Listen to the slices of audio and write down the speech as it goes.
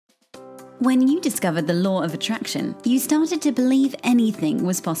When you discovered the law of attraction, you started to believe anything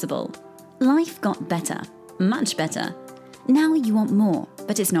was possible. Life got better, much better. Now you want more,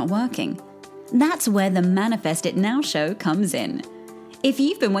 but it's not working. That's where the Manifest It Now show comes in. If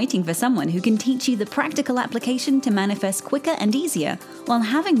you've been waiting for someone who can teach you the practical application to manifest quicker and easier while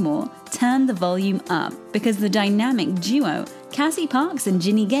having more, turn the volume up, because the dynamic duo, Cassie Parks and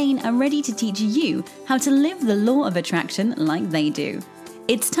Ginny Gain, are ready to teach you how to live the law of attraction like they do.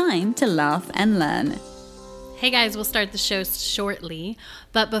 It's time to laugh and learn. Hey guys, we'll start the show shortly.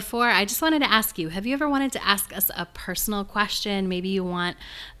 But before, I just wanted to ask you, have you ever wanted to ask us a personal question? Maybe you want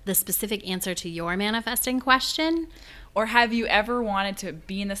the specific answer to your manifesting question? Or have you ever wanted to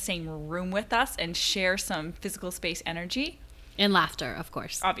be in the same room with us and share some physical space energy? And laughter, of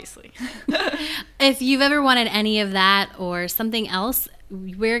course. Obviously. If you've ever wanted any of that or something else,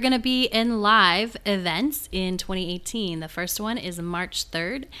 we're going to be in live events in 2018. The first one is March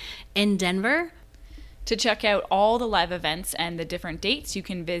 3rd in Denver. To check out all the live events and the different dates, you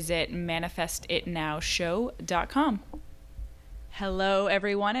can visit manifestitnowshow.com. Hello,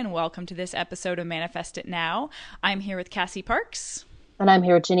 everyone, and welcome to this episode of Manifest It Now. I'm here with Cassie Parks. And I'm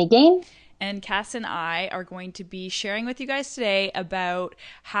here with Ginny Gain. And Cass and I are going to be sharing with you guys today about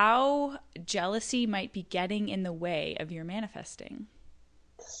how jealousy might be getting in the way of your manifesting.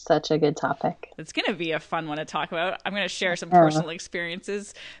 Such a good topic. It's going to be a fun one to talk about. I'm going to share some personal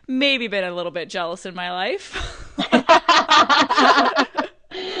experiences. Maybe been a little bit jealous in my life.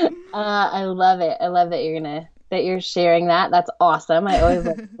 I love it. I love that you're sharing that. That's awesome. I always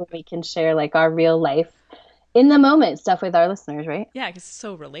love when we can share like our real life in the moment stuff with our listeners, right? Yeah, because it's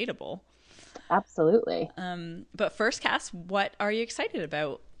so relatable. Absolutely. But first, Cass, what are you excited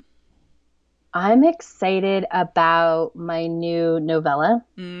about? I'm excited about my new novella.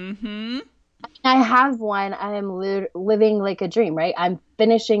 Mm-hmm. I have one. I am living like a dream, right? I'm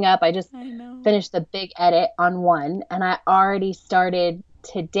finishing up. I just finished the big edit on one, and I already started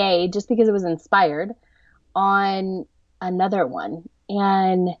today, just because it was inspired, on another one.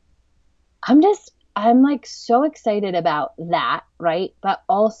 And I'm like so excited about that, right? But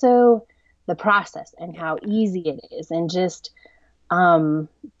also the process and how easy it is, and just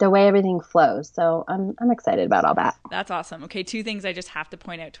the way everything flows. So I'm excited about all that. That's awesome. Okay, two things I just have to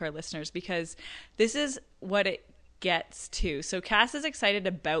point out to our listeners, because this is what it gets to. So Cass is excited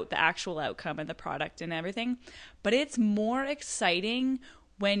about the actual outcome and the product and everything, but it's more exciting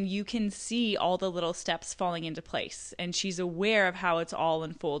when you can see all the little steps falling into place, and she's aware of how it's all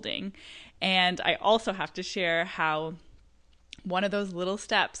unfolding. And I also have to share how one of those little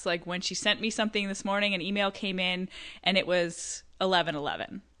steps, like when she sent me something this morning, an email came in and it was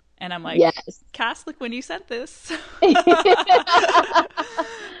 11:11, and I'm like, yes. Cass, look when you sent this. I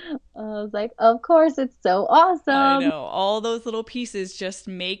was like, of course, it's so awesome. I know, all those little pieces just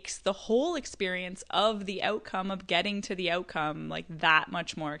makes the whole experience of the outcome, of getting to the outcome, like that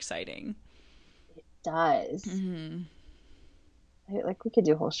much more exciting. It does. Mm-hmm. Like we could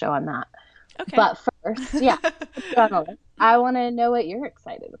do a whole show on that. Okay. But first, I want to know what you're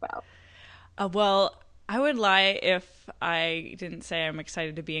excited about. Well, I would lie if I didn't say I'm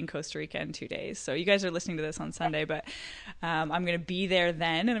excited to be in Costa Rica in 2 days. So you guys are listening to this on Sunday, but I'm going to be there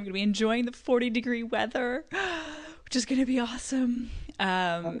then, and I'm going to be enjoying the 40-degree weather, which is going to be awesome.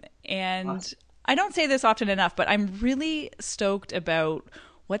 And I don't say this often enough, but I'm really stoked about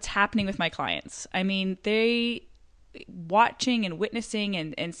what's happening with my clients. I mean, watching and witnessing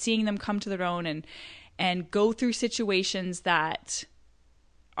and seeing them come to their own and go through situations that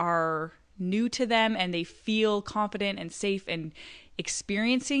are new to them, and they feel confident and safe and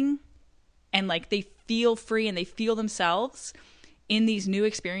experiencing, and like they feel free and they feel themselves in these new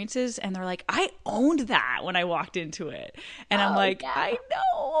experiences, and they're like, I owned that when I walked into it. And I'm like, yeah. I know,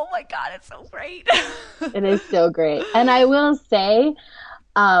 oh my God, it's so great. It is so great. And I will say,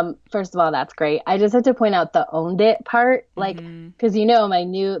 first of all, that's great. I just have to point out the owned it part, like, because the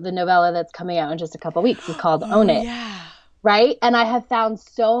novella that's coming out in just a couple weeks is called Own It. Yeah. Right? And I have found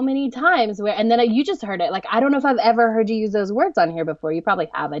so many times where, and then you just heard it. Like, I don't know if I've ever heard you use those words on here before. You probably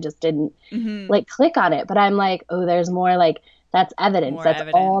have. I just didn't like click on it. But I'm like, oh, there's more, like, that's evidence. That's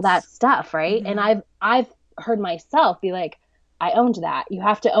all that stuff. Right. And I've heard myself be like, I owned that. You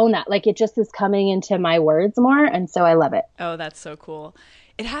have to own that. Like, it just is coming into my words more. And so I love it. Oh, that's so cool.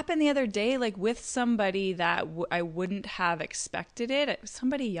 It happened the other day, like with somebody that I wouldn't have expected it. It was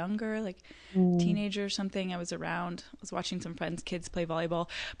somebody younger, like teenager or something. I was watching some friends' kids play volleyball,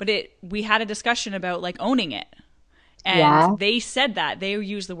 but we had a discussion about like owning it. And they said that. They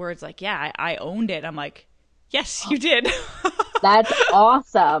used the words like, yeah, I owned it. I'm like, yes, you did. That's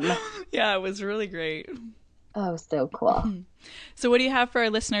awesome. Yeah, it was really great. Oh, so cool. So what do you have for our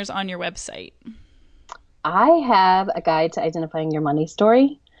listeners on your website? I have a guide to identifying your money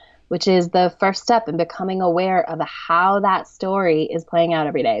story, which is the first step in becoming aware of how that story is playing out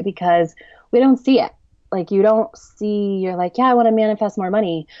every day, because we don't see it. Like, you don't see, you're like, yeah, I want to manifest more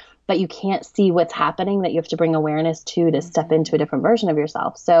money, but you can't see what's happening that you have to bring awareness to step into a different version of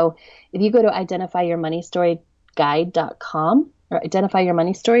yourself. So if you go to identifyyourmoneystoryguide.com or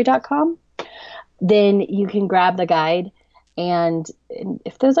identifyyourmoneystory.com, then you can grab the guide. And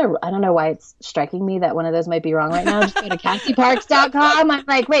if those are, I don't know why it's striking me that one of those might be wrong right now. Just go to CassieParks.com. I'm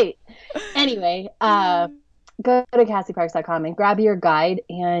like, wait. Anyway, go to CassieParks.com and grab your guide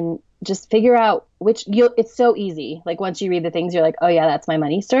and just figure out it's so easy. Like, once you read the things, you're like, oh yeah, that's my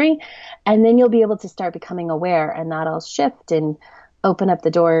money story. And then you'll be able to start becoming aware, and that'll shift and open up the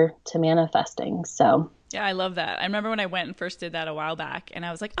door to manifesting. So yeah, I love that. I remember when I went and first did that a while back, and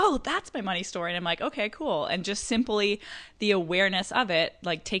I was like, oh, that's my money story. And I'm like, okay, cool. And just simply the awareness of it,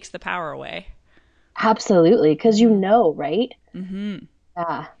 like, takes the power away. Absolutely. Because right? Mm-hmm.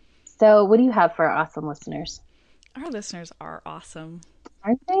 Yeah. So what do you have for our awesome listeners? Our listeners are awesome.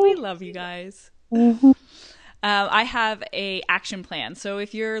 Aren't they? We love you guys. Mm-hmm. I have a action plan. So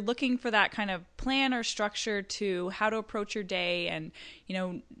if you're looking for that kind of plan or structure to how to approach your day, and,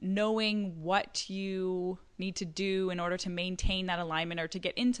 knowing what you need to do in order to maintain that alignment or to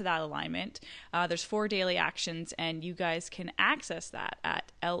get into that alignment, there's 4 daily actions, and you guys can access that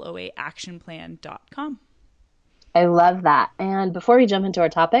at loaactionplan.com. I love that. And before we jump into our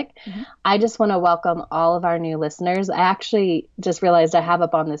topic, I just want to welcome all of our new listeners. I actually just realized I have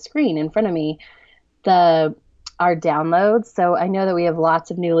up on the screen in front of me our downloads. So I know that we have lots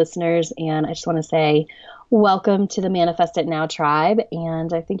of new listeners, and I just want to say welcome to the Manifest It Now tribe.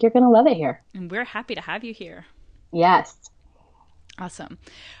 And I think you're going to love it here. And we're happy to have you here. Yes. Awesome.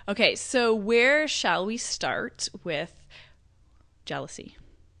 Okay, so where shall we start with jealousy?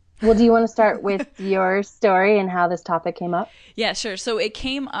 Well, do you want to start with your story and how this topic came up? Yeah, sure. So it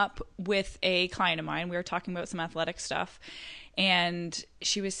came up with a client of mine. We were talking about some athletic stuff, and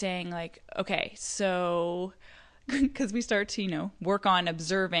she was saying, like, okay, so because we start to, work on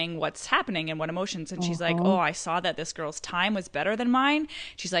observing what's happening and what emotions. And she's like, oh, I saw that this girl's time was better than mine.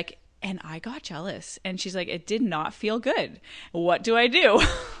 She's like, and I got jealous. And she's like, it did not feel good. What do I do?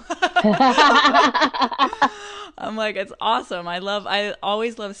 I'm like, it's awesome. I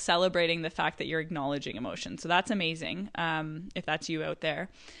always love celebrating the fact that you're acknowledging emotion. So that's amazing. If that's you out there.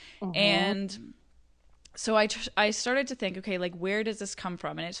 And so I started to think, okay, like, where does this come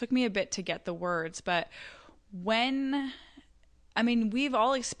from? And it took me a bit to get the words, but we've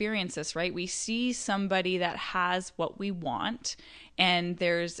all experienced this, right? We see somebody that has what we want, and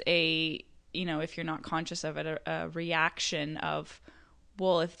there's if you're not conscious of it, a reaction of,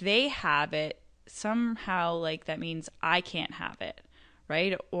 well, if they have it, somehow, like, that means I can't have it,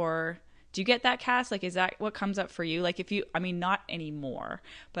 right? Or do you get that, Cass? Like, is that what comes up for you? Like, if you, not anymore,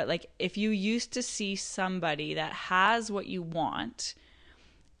 but like, if you used to see somebody that has what you want,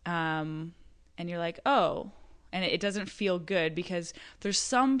 and you're like, oh, and it doesn't feel good because there's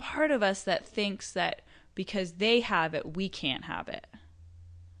some part of us that thinks that because they have it, we can't have it.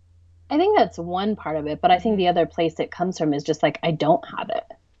 I think that's one part of it, but I think the other place it comes from is just like, I don't have it.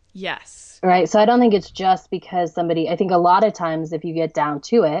 Yes. Right. So I don't think it's just because I think a lot of times if you get down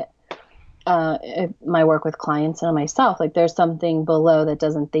to it, my work with clients and myself, like, there's something below that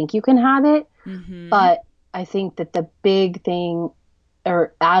doesn't think you can have it. But I think that the big thing,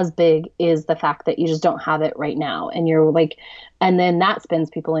 or as big, is the fact that you just don't have it right now. And you're like, and then that spins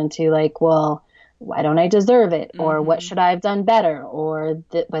people into like, well, why don't I deserve it? Or what should I have done better? Or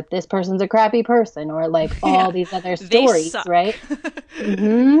but this person's a crappy person, or like all these other stories, right?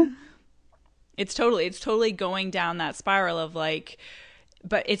 It's totally going down that spiral of like,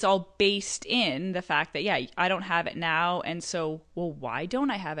 but it's all based in the fact that, yeah, I don't have it now. And so, well, why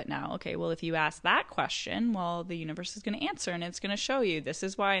don't I have it now? Okay, well, if you ask that question, well, the universe is going to answer, and it's going to show you this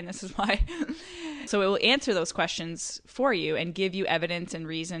is why and this is why. So it will answer those questions for you and give you evidence and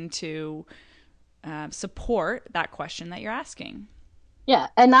reason to support that question that you're asking. Yeah.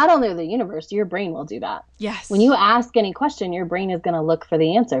 And not only the universe, your brain will do that. Yes. When you ask any question, your brain is going to look for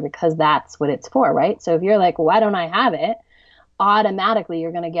the answer, because that's what it's for, right? So if you're like, why don't I have it? Automatically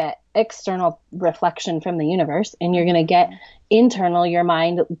you're going to get external reflection from the universe, and you're going to get internal, your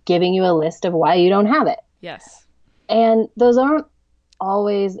mind giving you a list of why you don't have it. Yes. And those aren't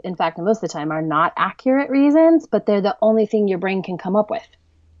always, in fact, most of the time, are not accurate reasons, but they're the only thing your brain can come up with.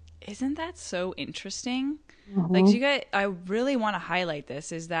 Isn't that so interesting? Like, I really want to highlight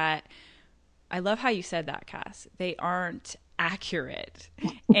this, is that I love how you said that, Cass. They aren't accurate.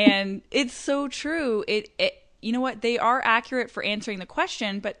 And it's so true. you know what? They are accurate for answering the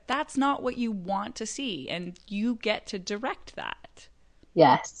question, but that's not what you want to see. And you get to direct that.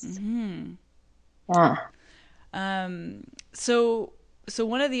 Yes. Mm-hmm. Yeah. So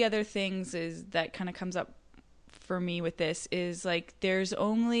one of the other things is that kind of comes up for me with this is like,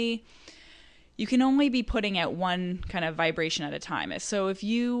 you can only be putting out one kind of vibration at a time. So if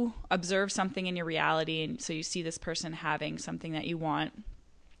you observe something in your reality, and so you see this person having something that you want,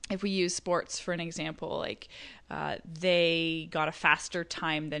 if we use sports for an example, like they got a faster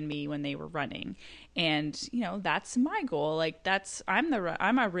time than me when they were running, and that's my goal. Like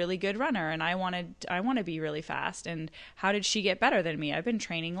I'm a really good runner, and I want to be really fast. And how did she get better than me? I've been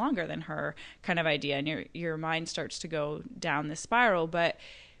training longer than her, kind of idea. And your mind starts to go down this spiral. But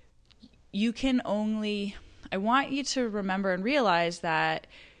I want you to remember and realize that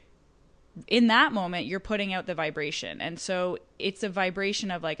in that moment, you're putting out the vibration. And so it's a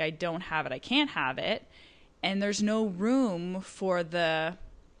vibration of like, I don't have it, I can't have it. And there's no room for the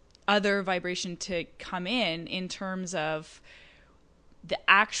other vibration to come in terms of the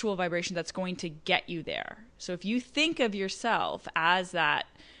actual vibration that's going to get you there. So if you think of yourself as that,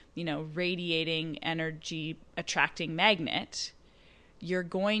 radiating energy attracting magnet, you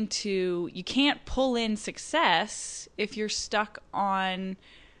can't pull in success if you're stuck on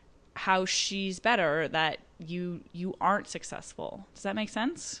how she's better, that you aren't successful. Does that make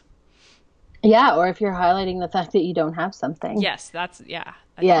sense? Yeah, or if you're highlighting the fact that you don't have something. Yes, I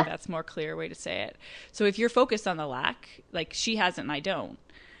think that's a more clear way to say it. So if you're focused on the lack, like she has it and I don't,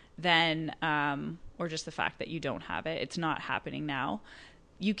 then or just the fact that you don't have it, it's not happening now,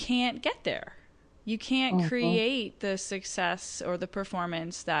 you can't get there. You can't create the success or the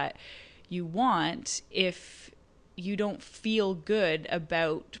performance that you want if you don't feel good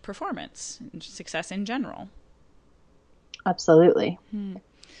about performance and success in general. Absolutely.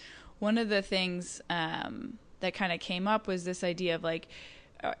 One of the things that kind of came up was this idea of like,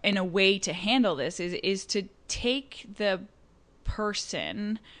 in a way to handle this is to take the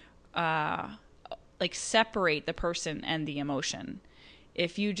person, like separate the person and the emotion.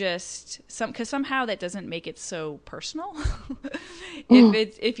 If you because somehow that doesn't make it so personal.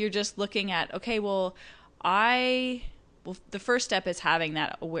 If you're just looking at, okay, the first step is having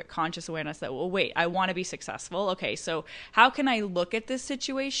that conscious awareness that, wait, I want to be successful. Okay, so how can I look at this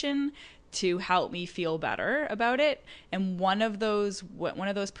situation to help me feel better about it? And one of those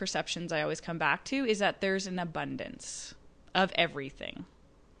perceptions I always come back to is that there's an abundance of everything.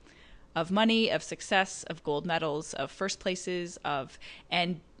 Of money, of success, of gold medals, of first places,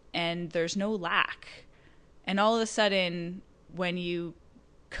 and there's no lack. And all of a sudden, when you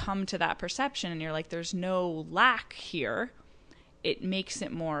come to that perception and you're like, there's no lack here, it makes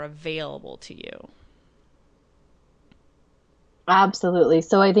it more available to you. Absolutely.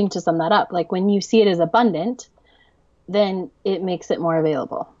 So I think to sum that up, like when you see it as abundant, then it makes it more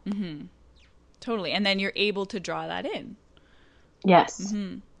available. Mm-hmm. Totally. And then you're able to draw that in. Yes.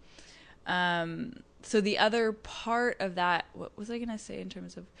 Mm-hmm. So the other part of that, what was I going to say in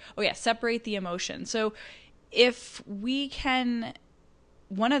terms of, separate the emotion. So if we can,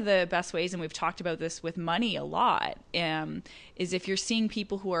 one of the best ways, and we've talked about this with money a lot, is if you're seeing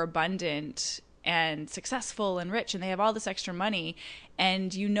people who are abundant and successful and rich and they have all this extra money,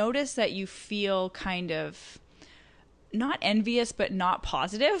 and you notice that you feel kind of not envious, but not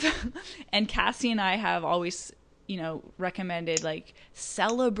positive. And Cassie and I have always, recommended like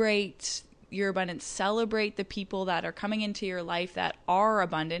celebrate your abundance, celebrate the people that are coming into your life that are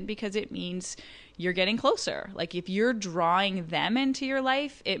abundant, because it means you're getting closer. Like if you're drawing them into your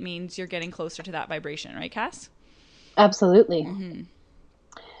life, it means you're getting closer to that vibration, right, Cass? Absolutely. Mm-hmm.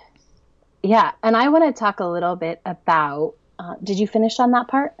 Yeah. And I want to talk a little bit about, did you finish on that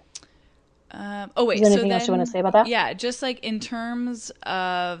part? Is there anything else you want to say about that? Yeah. Just like in terms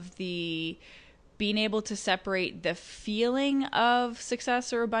of being able to separate the feeling of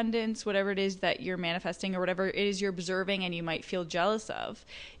success or abundance, whatever it is that you're manifesting or whatever it is you're observing and you might feel jealous of.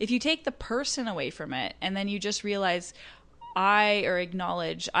 If you take the person away from it and then you just realize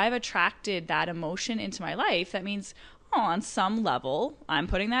acknowledge I've attracted that emotion into my life, that means, on some level, I'm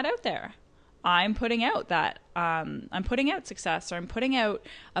putting that out there. I'm putting out that, I'm putting out success, or I'm putting out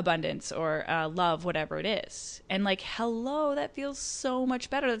abundance or love, whatever it is. And like, hello, that feels so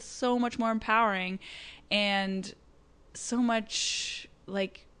much better. That's so much more empowering and so much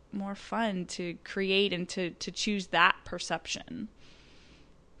like more fun to create and to choose that perception.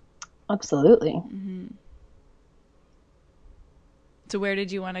 Absolutely. Mm-hmm. So where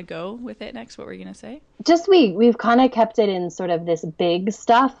did you want to go with it next? What were you going to say? Just we've kind of kept it in sort of this big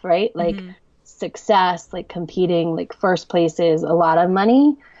stuff, right? Like success, like competing, like first places, a lot of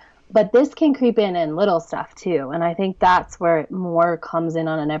money. But this can creep in little stuff too. And I think that's where it more comes in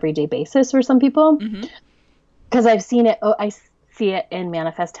on an everyday basis for some people. Because I've seen it. I see it in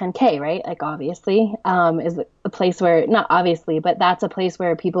Manifest 10K, right? Like obviously is a place where, not obviously, but that's a place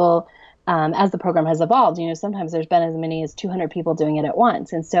where people, as the program has evolved, sometimes there's been as many as 200 people doing it at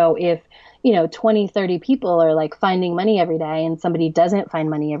once. And so if, 20, 30 people are like finding money every day and somebody doesn't find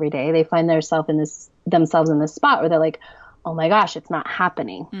money every day, they find themselves in this spot where they're like, oh my gosh, it's not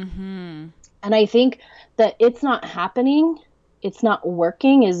happening. And I think that it's not happening, it's not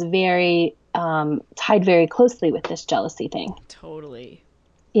working is very tied very closely with this jealousy thing. Totally.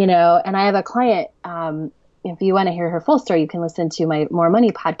 And I have a client, if you want to hear her full story, you can listen to my More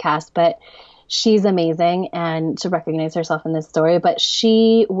Money podcast, but she's amazing and to recognize herself in this story. But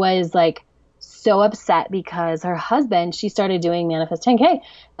she was like so upset because her husband, she started doing Manifest 10K,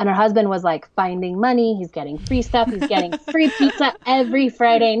 and her husband was like finding money. He's getting free stuff. He's getting free pizza every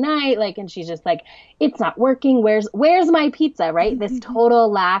Friday night. Like, and she's just like, it's not working. Where's my pizza? Right. This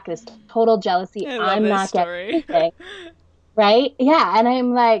total lack, this total jealousy. I'm not getting anything. Right. Yeah. And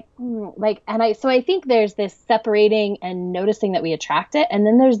I'm like, so I think there's this separating and noticing that we attract it. And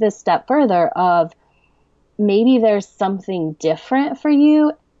then there's this step further of maybe there's something different for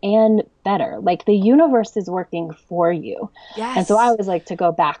you and better. Like the universe is working for you. Yes. And so I always like to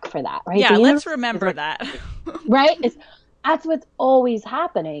go back for that. Right. Yeah. Let's remember that. Right. That's what's always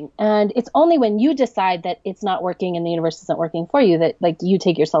happening. And it's only when you decide that it's not working and the universe isn't working for you that like you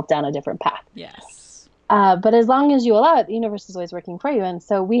take yourself down a different path. Yes. But as long as you allow it, the universe is always working for you. And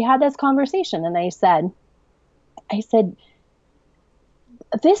so we had this conversation and I said,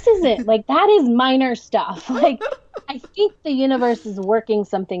 this isn't like, that is minor stuff. Like, I think the universe is working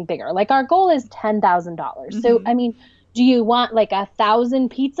something bigger. Like our goal is $10,000. So, I mean, do you want like 1,000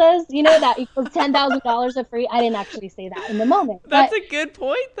 pizzas, that equals $10,000 of free? I didn't actually say that in the moment. That's a good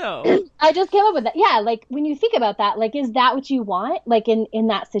point though. I just came up with that. Yeah. Like when you think about that, like, is that what you want? Like in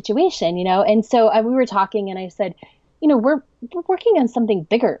that situation, And so we were talking and I said, we're working on something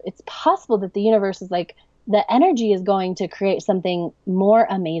bigger. It's possible that the universe is like, the energy is going to create something more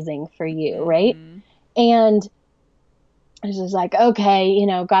amazing for you. Right. And I was just like, okay,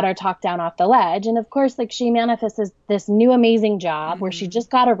 got her talked down off the ledge. And of course, like she manifests this new amazing job where she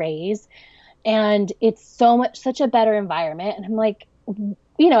just got a raise and it's such a better environment. And I'm like, at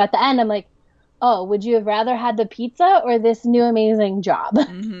the end, I'm like, oh, would you have rather had the pizza or this new amazing job?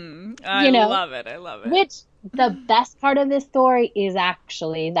 I love it. I love it. Which the best part of this story is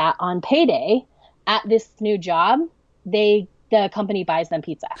actually that on payday at this new job, the company buys them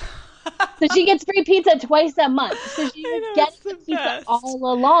pizza. So she gets free pizza twice a month. So she was getting the pizza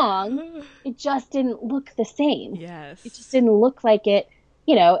all along. It just didn't look the same. Yes. It just didn't look like it,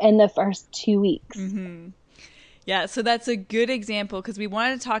 in the first 2 weeks. Yeah. So that's a good example because we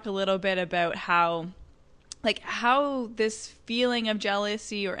wanted to talk a little bit about how this feeling of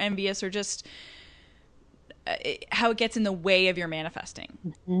jealousy or envious or just how it gets in the way of your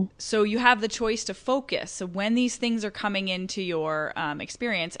manifesting. So you have the choice to focus. So when these things are coming into your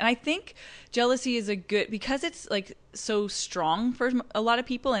experience, and I think jealousy is because it's like so strong for a lot of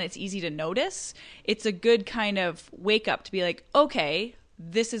people and it's easy to notice, it's a good kind of wake up to be like, okay,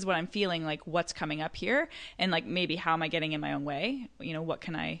 this is what I'm feeling, like what's coming up here. And like, maybe how am I getting in my own way? What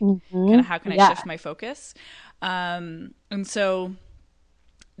can I, how can I shift my focus? And so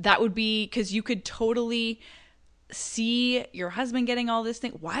that would be, because you could totally see your husband getting all this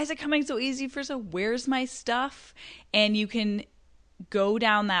thing. Why is it coming so easy for where's my stuff? And you can go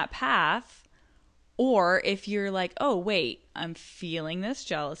down that path. Or if you're like, oh, wait, I'm feeling this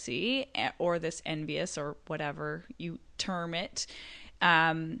jealousy or this envious or whatever you term it,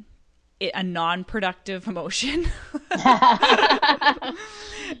 a non-productive emotion.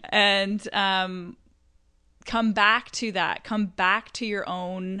 And come back to that. Come back to your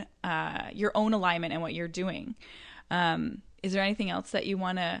own alignment and what you're doing. Is there anything else that you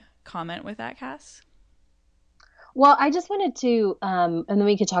want to comment with that, Cass? Well, I just wanted to, and then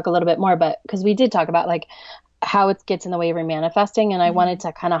we could talk a little bit more, but because we did talk about like how it gets in the way of your manifesting, and I wanted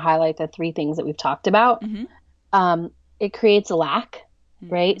to kind of highlight the 3 things that we've talked about. It creates a lack,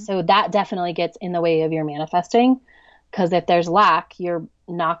 right? So that definitely gets in the way of your manifesting, because if there's lack, you're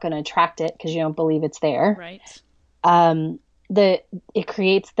not going to attract it because you don't believe it's there. Right. It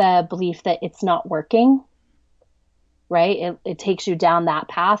creates the belief that it's not working. Right. It takes you down that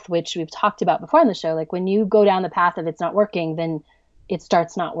path, which we've talked about before on the show. Like when you go down the path of it's not working, then it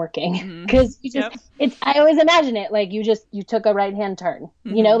starts not working because you just, I always imagine it like you took a right-hand turn,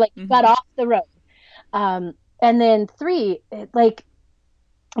 you got off the road. And then 3,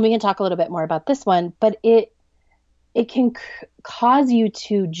 we can talk a little bit more about this one, but it can cause you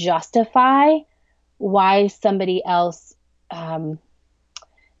to justify why somebody else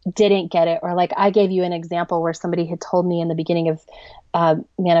didn't get it. Or like I gave you an example where somebody had told me in the beginning of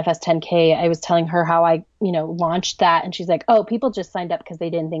Manifest 10K, I was telling her how I, launched that. And she's like, oh, people just signed up because they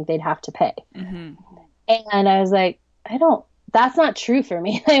didn't think they'd have to pay. Mm-hmm. And I was like, that's not true for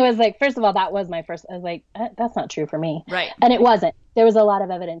me. I was like, first of all, I was like, that's not true for me. Right. And it wasn't. There was a lot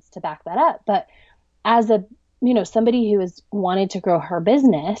of evidence to back that up. But as a, somebody who has wanted to grow her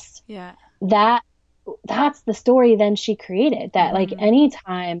business, yeah, that's the story then she created, that like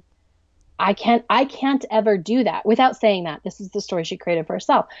anytime I can't ever do that without saying that this is the story she created for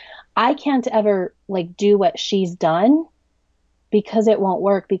herself. I can't ever like do what she's done because it won't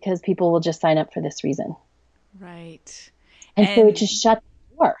work, because people will just sign up for this reason. Right. And so it just shut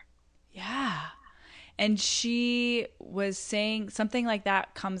the door. Yeah. And she was saying something like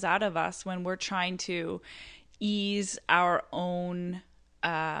that comes out of us when we're trying to ease our own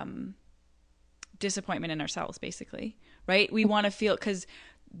disappointment in ourselves, basically, right? We want to feel, because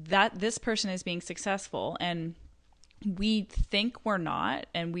that this person is being successful and we think we're not,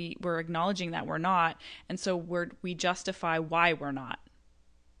 and we're acknowledging that we're not, and so we justify why we're not.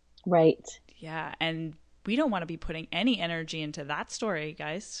 Right. Yeah. And we don't want to be putting any energy into that story,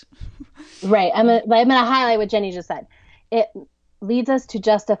 guys. Right. I'm gonna highlight what Jenny just said. It leads us to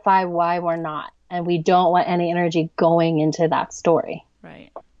justify why we're not, and we don't want any energy going into that story.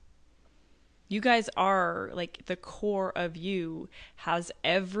 Right. You guys are like, the core of you has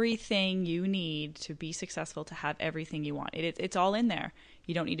everything you need to be successful, to have everything you want. It's all in there.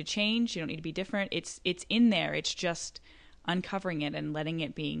 You don't need to change. You don't need to be different. It's in there. It's just uncovering it and letting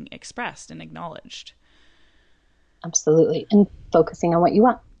it being expressed and acknowledged. Absolutely. And focusing on what you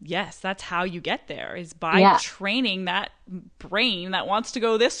want. Yes, that's how you get there, is by training that brain that wants to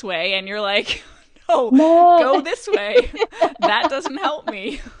go this way. And you're like, no, go this way. That doesn't help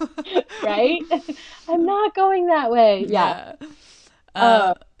me. Right? I'm not going that way. Yeah.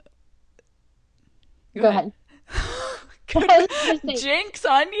 Go ahead. Jinx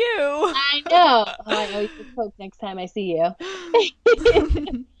on you. I know. I always hope next time I see you.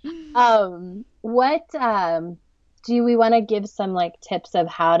 What do we want to give some like tips of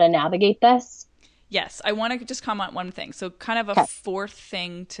how to navigate this? Yes, I want to just comment one thing. So kind of a fourth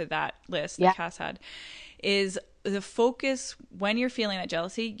thing to that list that Cass had is the focus when you're feeling that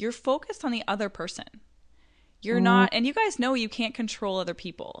jealousy, you're focused on the other person. You're not, and you guys know you can't control other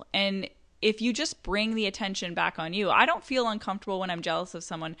people. And if you just bring the attention back on you, I don't feel uncomfortable when I'm jealous of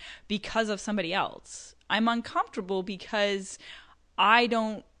someone because of somebody else. I'm uncomfortable because I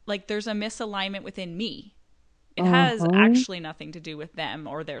don't, like, there's a misalignment within me. It has actually nothing to do with them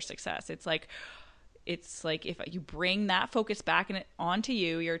or their success. It's like if you bring that focus back onto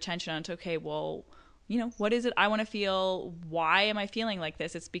you, your attention onto, okay, well, what is it I want to feel? Why am I feeling like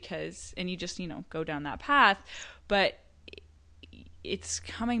this? It's because, and you just, go down that path. But it's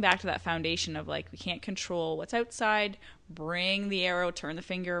coming back to that foundation of like, we can't control what's outside. Bring the arrow, turn the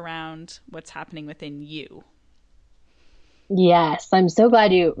finger around what's happening within you. Yes. I'm so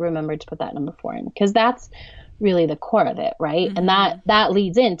glad you remembered to put that number 4 in, because that's really the core of it, right? Mm-hmm. And that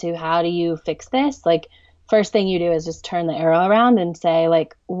leads into, how do you fix this? Like, first thing you do is just turn the arrow around and say,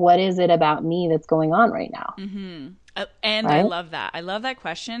 like, what is it about me that's going on right now? Mm-hmm. And right? I love that. I love that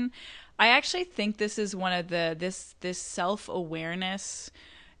question. I actually think this is one of this self-awareness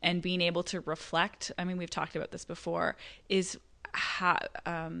and being able to reflect. I mean, we've talked about this before, is how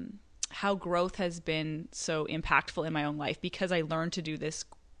growth has been so impactful in my own life, because I learned to do this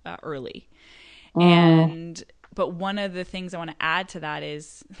early. But one of the things I want to add to that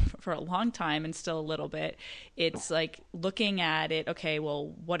is, for a long time and still a little bit, it's like looking at it, okay, well,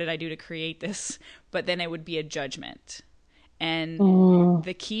 what did I do to create this? But then it would be a judgment. And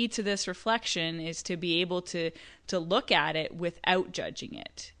the key to this reflection is to be able to look at it without judging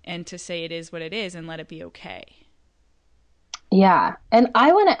it, and to say it is what it is and let it be okay. Yeah. And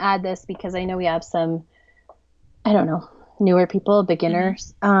I want to add this because I know we have some, I don't know, newer people,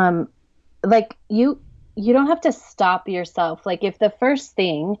 beginners. Mm-hmm. Like you don't have to stop yourself. Like, if the first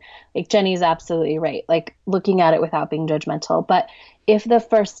thing, like Jenny's absolutely right, like looking at it without being judgmental, but if the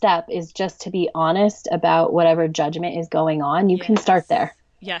first step is just to be honest about whatever judgment is going on, you can start there.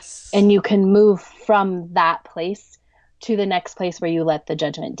 Yes. And you can move from that place to the next place where you let the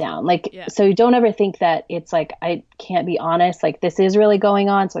judgment down. Like, so you don't ever think that it's like, I can't be honest, like this is really going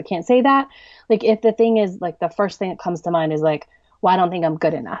on, so I can't say that. Like, if the thing is like, the first thing that comes to mind is like, well, I don't think I'm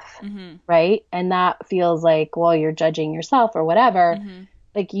good enough. Mm-hmm. Right. And that feels like, well, you're judging yourself or whatever. Mm-hmm.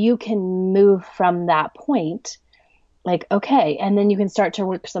 Like, you can move from that point like, okay. And then you can start to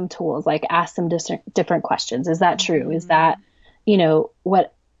work some tools, like ask some different questions. Is that true? Is that,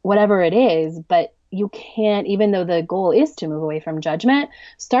 whatever it is, but you can't, even though the goal is to move away from judgment,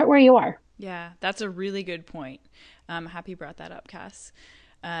 start where you are. Yeah, that's a really good point. Happy you brought that up, Cass.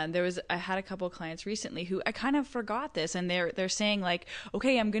 I had a couple of clients recently who I kind of forgot this, and they're saying like,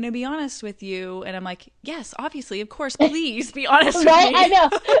 okay, I'm going to be honest with you. And I'm like, yes, obviously, of course, please be honest with me. I know.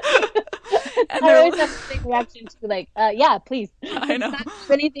 And I always have the same reaction to like, yeah, please. I know. It's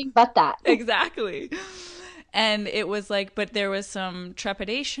not anything but that. Exactly. And it was like, but there was some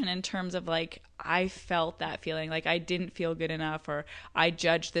trepidation in terms of like, I felt that feeling like I didn't feel good enough, or I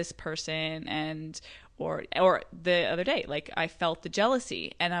judged this person, or the other day, like I felt the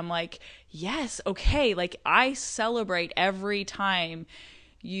jealousy, and I'm like, yes, okay, like I celebrate every time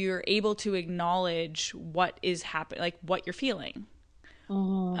you're able to acknowledge what is happening, like what you're feeling.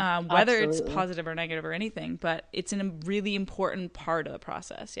 Whether it's positive or negative or anything, but it's a really important part of the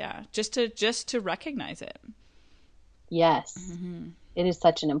process. Yeah. Just to recognize it. Yes. It is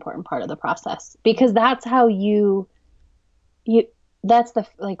such an important part of the process, because that's how that's the,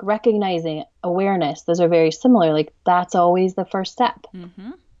 like, recognizing, awareness. Those are very similar. Like that's always the first step.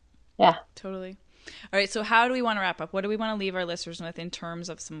 Yeah, totally. All right. So how do we want to wrap up? What do we want to leave our listeners with in terms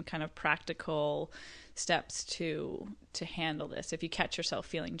of some kind of practical steps to handle this if you catch yourself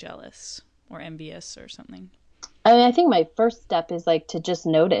feeling jealous or envious or something? I mean, I think my first step is like to just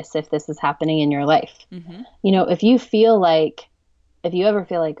notice if this is happening in your life. If you ever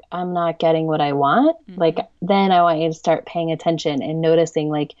feel like I'm not getting what I want, like then I want you to start paying attention and noticing,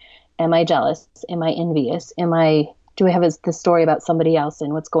 like, am I jealous? Am I envious? Do I have the story about somebody else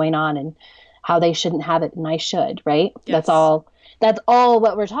and what's going on and how they shouldn't have it and I should, right? Yes. That's all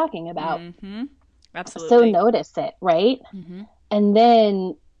what we're talking about. Absolutely. So notice it, right? And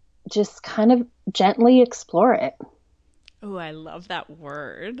then just kind of gently explore it. Oh, I love that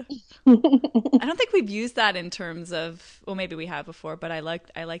word. I don't think we've used that in terms of, well, maybe we have before, but I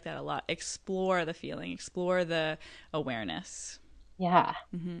like that a lot. Explore the feeling, explore the awareness. Yeah.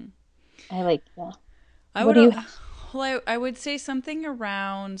 I like that. I would say something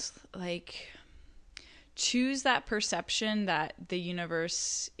around like, choose that perception that the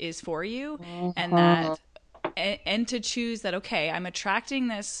universe is for you, and to choose that, okay, I'm attracting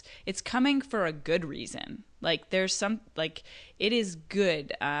this, it's coming for a good reason. Like there's some, like it is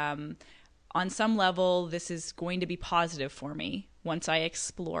good. On some level, this is going to be positive for me once I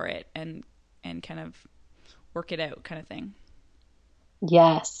explore it and kind of work it out, kind of thing.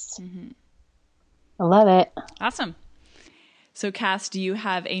 Yes. I love it. Awesome. So Cass, do you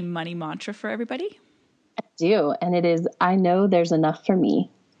have a money mantra for everybody? I do. And it is, I know there's enough for me.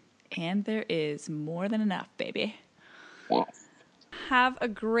 And there is more than enough, baby. Yes. Have a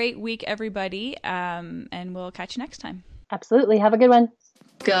great week, everybody. And we'll catch you next time. Absolutely. Have a good one.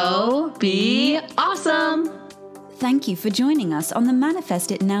 Go be awesome. Thank you for joining us on the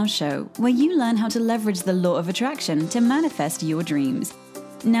Manifest It Now show, where you learn how to leverage the law of attraction to manifest your dreams.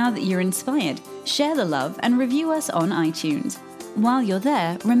 Now that you're inspired, share the love and review us on iTunes. While you're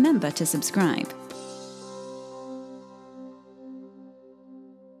there, remember to subscribe.